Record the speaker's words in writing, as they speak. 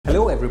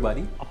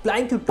everybody.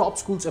 Applying to top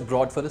schools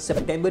abroad for the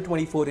September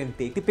 24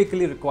 intake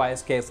typically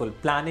requires careful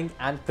planning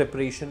and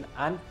preparation,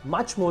 and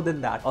much more than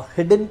that, a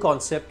hidden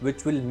concept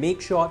which will make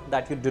sure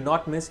that you do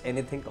not miss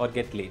anything or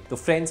get late. तो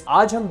friends,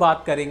 आज हम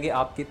बात करेंगे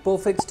आपके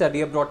perfect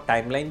study abroad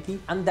timeline की,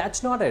 and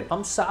that's not it.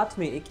 हम साथ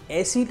में एक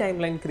ऐसी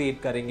timeline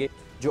create करेंगे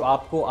जो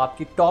आपको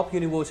आपकी top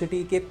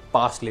university के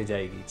पास ले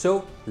जाएगी.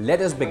 So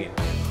let us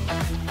begin.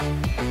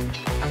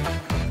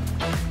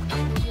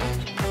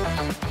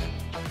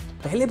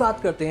 पहले बात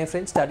करते हैं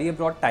friends study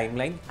abroad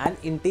timeline and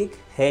intake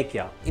है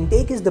क्या.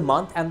 Intake is the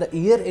month and the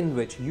year in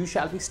which you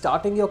shall be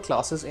starting your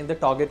classes in the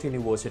target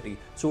university.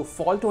 So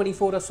fall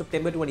 24 or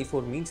September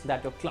 24 means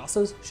that your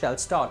classes shall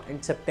start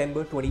in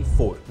September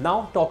 24. Now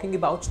talking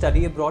about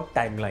study abroad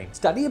timeline.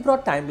 Study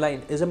abroad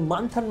timeline is a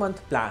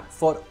month-on-month plan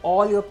for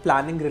all your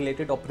planning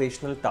related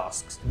operational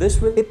tasks. This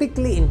will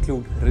typically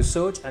include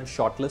research and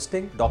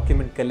shortlisting,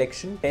 document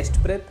collection,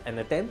 test prep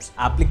and attempts,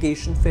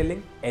 application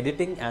filling,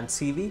 editing and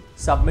CV,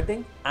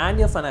 submitting, and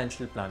your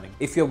financial planning.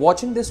 If you're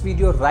watching this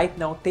video right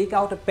now, take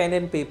out a pen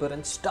and paper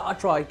and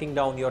start writing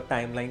down your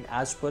timeline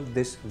as per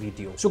this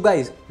video. So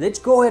guys,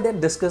 let's go ahead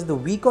and discuss the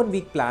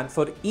week-on-week plan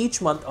for each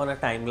month on a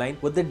timeline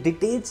with the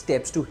detailed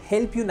steps to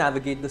help you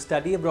navigate the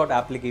study abroad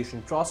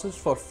application process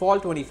for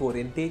fall 24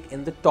 intake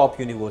in the top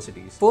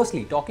universities.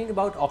 Firstly, talking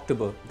about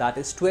October,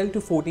 that is 12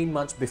 to 14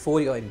 months before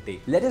your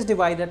intake. Let us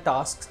divide our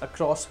tasks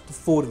across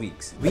 4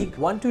 weeks.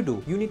 Week 1 to 2,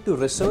 you need to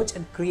research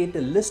and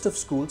create a list of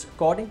schools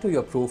according to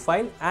your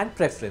profile and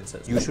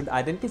preferences. You should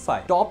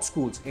identify top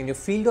schools in your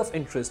field of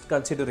interest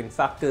considering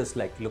factors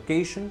like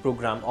location,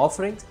 program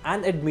offerings,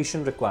 and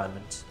admission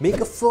requirements.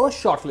 Make a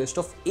first shortlist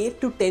of 8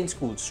 to 10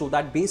 schools so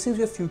that basis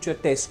your future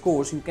test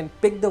scores, you can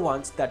pick the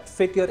ones that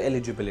fit your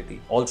eligibility.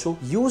 Also,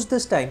 use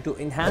this time to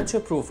enhance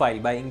your profile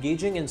by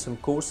engaging in some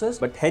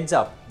courses, but heads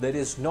up, there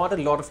is not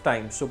a lot of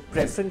time, so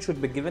preference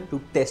should be given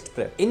to test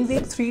prep. In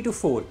week 3 to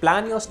 4,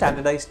 plan your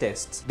standardized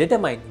tests.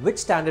 Determine which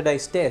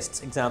standardized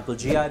tests,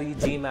 example GRE,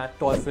 GMAT,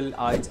 TOEFL,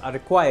 IELTS, are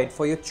required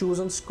for your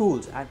chosen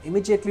schools and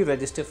immediately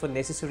register for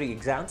necessary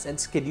exams and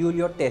schedule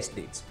your test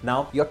dates.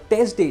 Now, your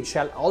test date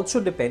shall also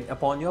depend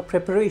upon your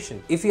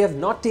preparation. If you have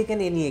not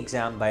taken any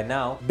exam by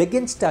now,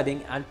 begin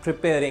studying and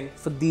preparing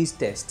for these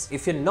tests.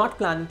 If you're not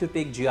planning to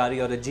take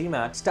GRE or a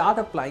GMAT, start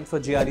applying for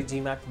GRE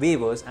GMAT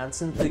waivers, and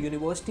since the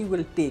university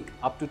will take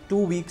up to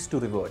 2 weeks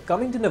to revert.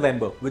 Coming to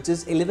November, which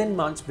is 11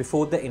 months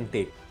before the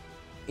intake.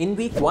 In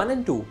week 1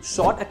 and 2,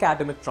 sort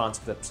academic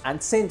transcripts,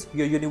 and since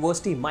your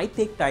university might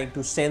take time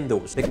to send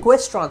those,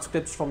 request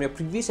transcripts from your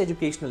previous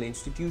educational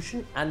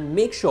institution and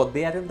make sure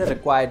they are in the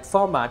required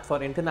format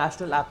for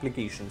international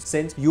applications,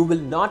 since you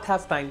will not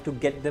have time to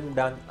get them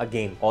done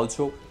again.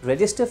 Also,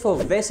 register for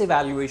WES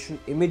evaluation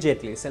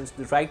immediately, since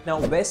right now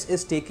WES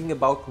is taking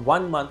about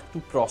 1 month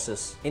to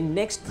process. In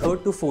next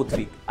 3rd to 4th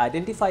week,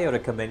 identify your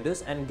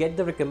recommenders and get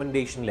the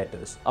recommendation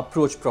letters.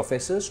 Approach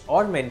professors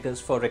or mentors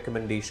for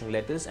recommendation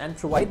letters and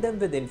provide them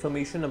with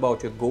information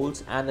about your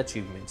goals and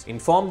achievements.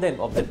 Inform them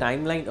of the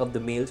timeline of the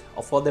mails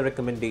for the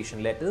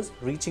recommendation letters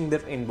reaching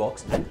their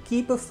inbox, and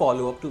keep a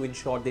follow-up to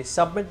ensure they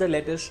submit the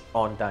letters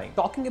on time.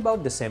 Talking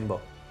about December.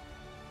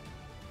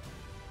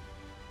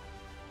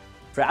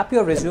 Wrap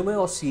your resume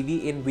or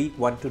CV in week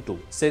 1 to 2.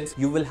 Since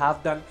you will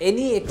have done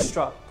any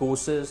extra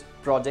courses,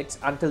 projects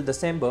until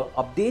December,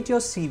 update your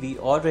CV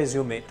or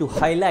resume to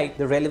highlight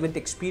the relevant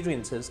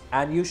experiences,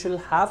 and you shall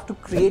have to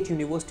create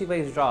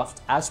university-wise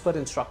drafts as per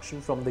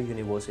instruction from the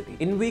university.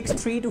 In weeks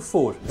 3 to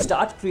 4,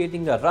 start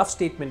creating a rough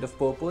statement of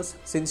purpose,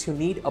 since you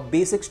need a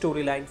basic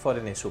storyline for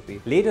an SOP.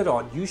 Later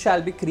on, you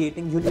shall be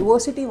creating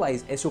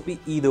university-wise SOP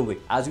either way.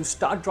 As you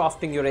start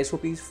drafting your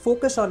SOPs,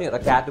 focus on your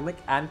academic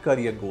and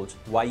career goals,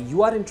 why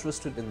you are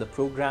interested in the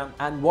program,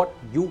 and what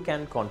you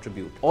can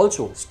contribute.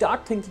 Also,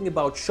 start thinking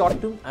about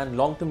short-term and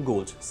long-term goals,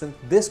 since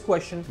this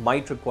question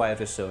might require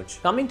research.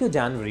 Coming to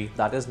January,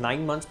 that is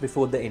 9 months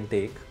before the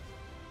intake.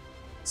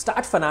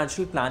 Start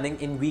financial planning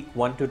in week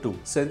 1 to 2,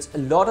 since a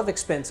lot of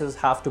expenses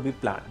have to be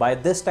planned. By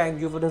this time,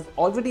 you would have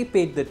already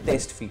paid the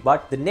test fee,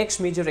 but the next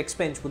major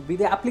expense would be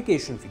the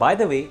application fee. By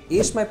the way,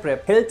 Ace My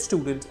Prep helps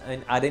students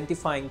in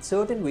identifying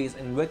certain ways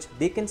in which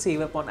they can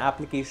save up on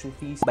application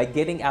fees by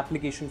getting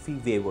application fee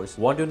waivers.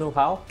 Want to know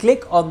how?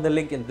 Click on the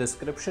link in the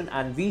description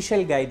and we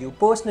shall guide you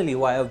personally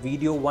via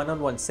video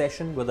one-on-one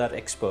session with our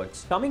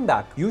experts. Coming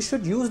back, you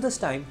should use this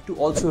time to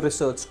also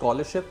research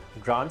scholarship,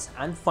 grants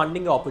and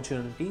funding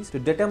opportunities to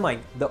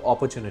determine the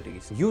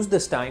opportunities. Use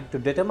this time to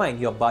determine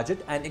your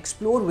budget and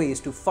explore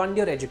ways to fund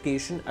your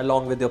education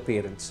along with your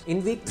parents.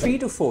 In week 3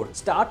 to 4,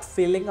 start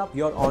filling up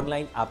your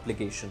online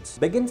applications.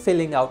 Begin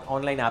filling out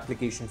online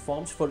application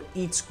forms for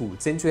each school.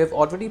 Since you have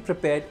already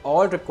prepared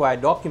all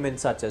required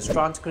documents such as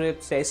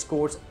transcripts, test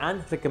scores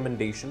and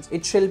recommendations,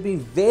 it shall be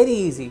very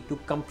easy to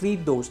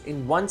complete those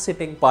in one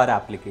sitting per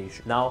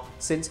application. Now,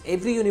 since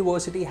every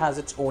university has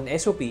its own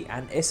SOP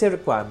and essay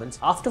requirements,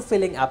 after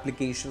filling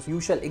applications,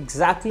 you shall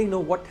exactly know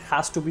what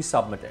has to be submitted.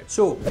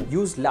 So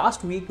use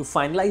last week to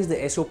finalize the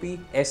SOP,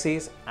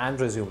 essays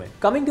and resume.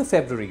 Coming to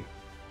February.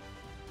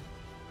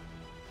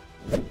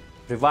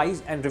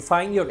 revise and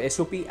refine your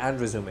SOP and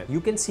resume.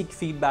 You can seek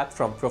feedback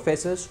from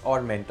professors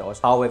or mentors.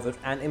 However,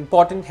 an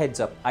important heads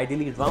up,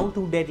 ideally round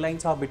 2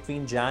 deadlines are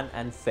between Jan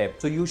and Feb.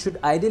 So you should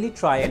ideally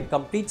try and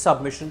complete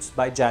submissions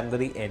by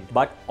January end,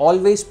 but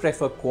always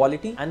prefer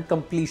quality and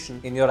completion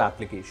in your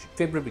application.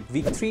 February,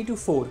 week 3 to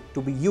 4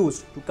 to be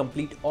used to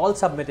complete all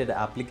submitted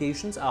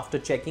applications after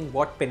checking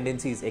what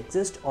pendencies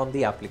exist on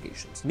the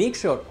applications. Make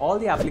sure all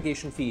the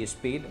application fee is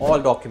paid, all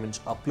documents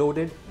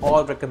uploaded,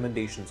 all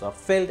recommendations are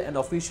filled, and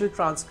official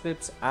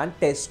transcripts and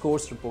test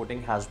scores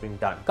reporting has been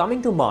done.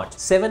 Coming to March,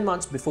 7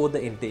 months before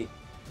the intake,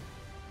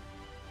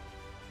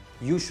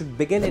 you should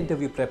begin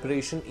interview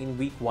preparation in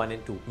week 1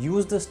 and 2.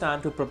 Use this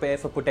time to prepare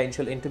for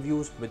potential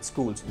interviews with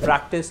schools.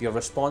 Practice your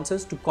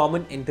responses to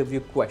common interview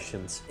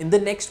questions. In the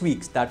next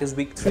weeks, that is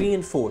week 3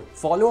 and 4,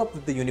 follow up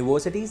with the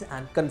universities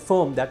and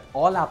confirm that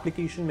all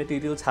application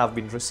materials have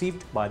been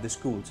received by the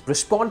schools.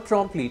 Respond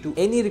promptly to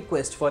any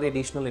request for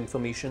additional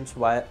information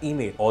via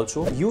email.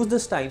 Also, use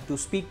this time to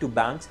speak to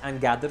banks and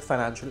gather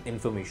financial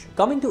information.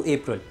 Coming to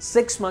April,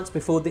 6 months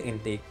before the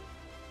intake,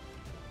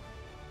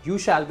 you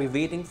shall be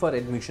waiting for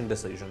admission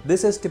decision.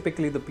 This is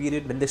typically the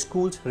period when the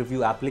schools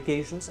review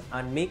applications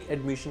and make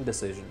admission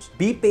decisions.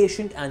 Be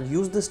patient and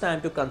use this time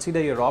to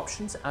consider your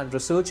options and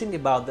researching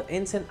about the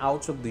ins and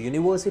outs of the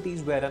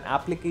universities where an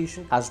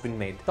application has been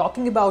made.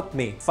 Talking about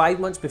May, 5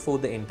 months before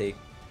the intake.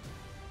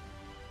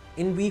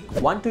 In week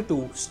 1 to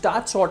 2,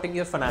 start sorting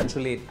your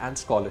financial aid and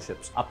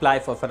scholarships. Apply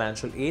for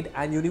financial aid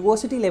and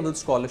university level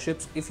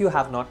scholarships if you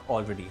have not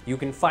already. You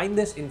can find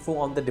this info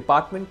on the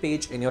department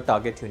page in your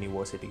target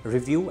university.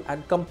 Review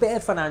and compare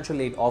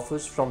financial aid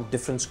offers from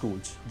different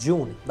schools.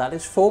 June, that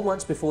is 4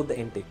 months before the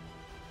intake.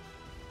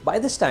 By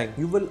this time,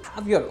 you will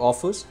have your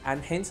offers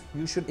and hence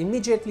you should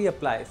immediately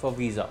apply for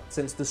visa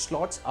since the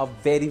slots are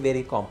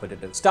very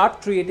competitive.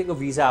 Start creating a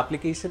visa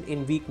application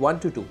in week 1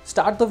 to 2.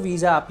 Start the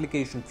visa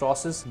application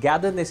process,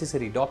 gather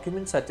necessary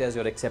documents such as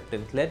your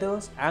acceptance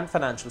letters and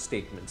financial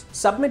statements.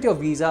 Submit your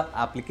visa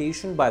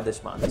application by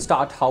this month.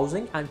 Start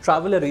housing and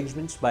travel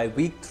arrangements by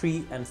week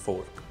 3 and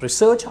 4.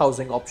 Research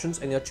housing options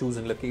in your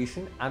chosen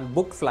location and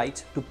book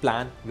flights to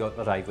plan your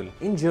arrival.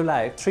 In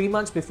July, 3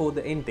 months before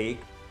the intake,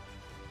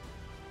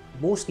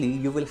 mostly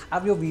you will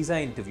have your visa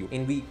interview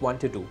in week 1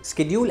 to 2.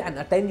 Schedule and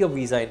attend your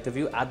visa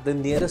interview at the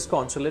nearest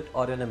consulate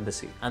or an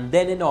embassy. And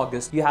then in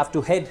August, you have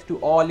to head to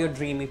all your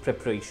dreamy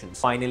preparations.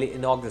 Finally,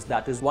 in August,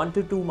 that is 1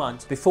 to 2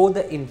 months before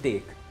the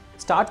intake,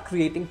 start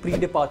creating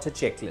pre-departure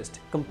checklist.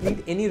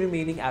 Complete any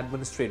remaining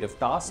administrative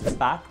tasks,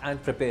 pack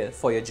and prepare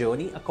for your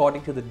journey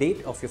according to the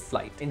date of your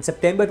flight. In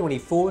September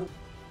 24,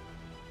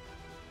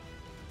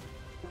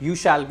 you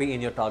shall be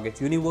in your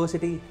target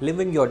university,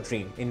 living your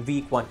dream. In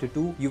week 1 to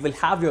 2, you will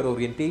have your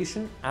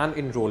orientation and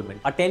enrollment.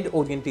 Attend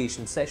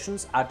orientation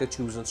sessions at a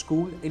chosen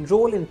school,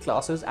 enroll in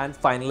classes and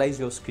finalize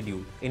your schedule.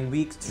 In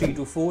weeks 3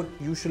 to 4,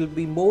 you shall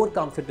be more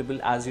comfortable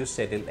as you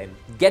settle in.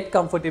 Get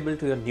comfortable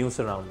to your new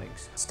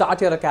surroundings. Start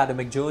your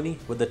academic journey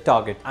with a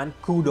target and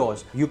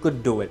kudos, you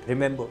could do it.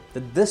 Remember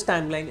that this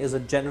timeline is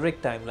a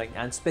generic timeline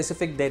and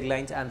specific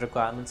deadlines and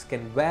requirements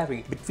can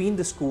vary between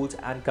the schools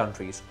and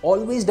countries.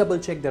 Always double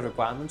check the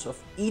requirements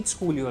of each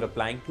school you are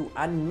applying to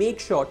and make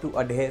sure to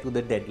adhere to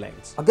the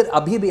deadlines. अगर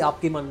अभी भी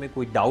आपके मन में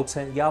कोई doubts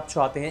हैं या आप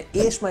चाहते हैं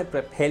एस माई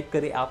प्रेप हेल्प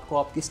करे आपको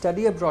आपकी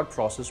स्टडी अब्रॉड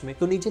प्रोसेस में,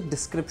 तो नीचे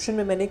डिस्क्रिप्शन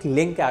में मैंने एक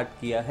लिंक ऐड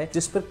किया है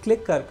जिस पर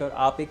क्लिक कर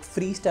आप एक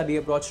free study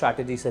abroad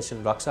strategy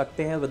session रख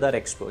सकते हैं विद आवर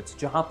एक्सपर्ट्स,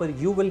 जहां पर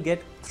you will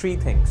get 3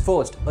 things.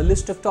 First, a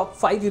list of top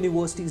 5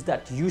 universities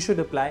that you should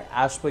apply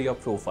as per your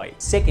profile.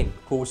 Second,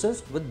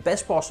 courses with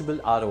best possible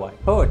ROI.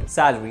 Third,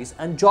 salaries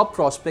and job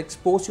prospects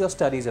post your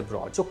studies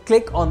abroad. So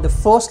click on the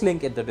first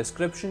link in the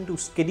description to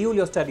schedule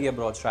your study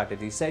abroad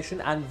strategy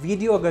session. And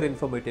video अगर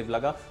informative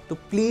लगा तो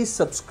please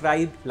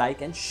subscribe,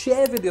 like and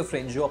share with your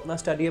friends जो अपना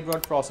study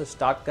abroad process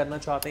start करना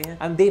चाहते हैं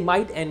and they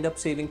might end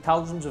up saving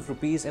thousands of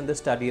rupees in the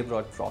study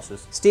abroad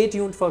process. Stay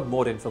tuned for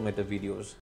more informative videos.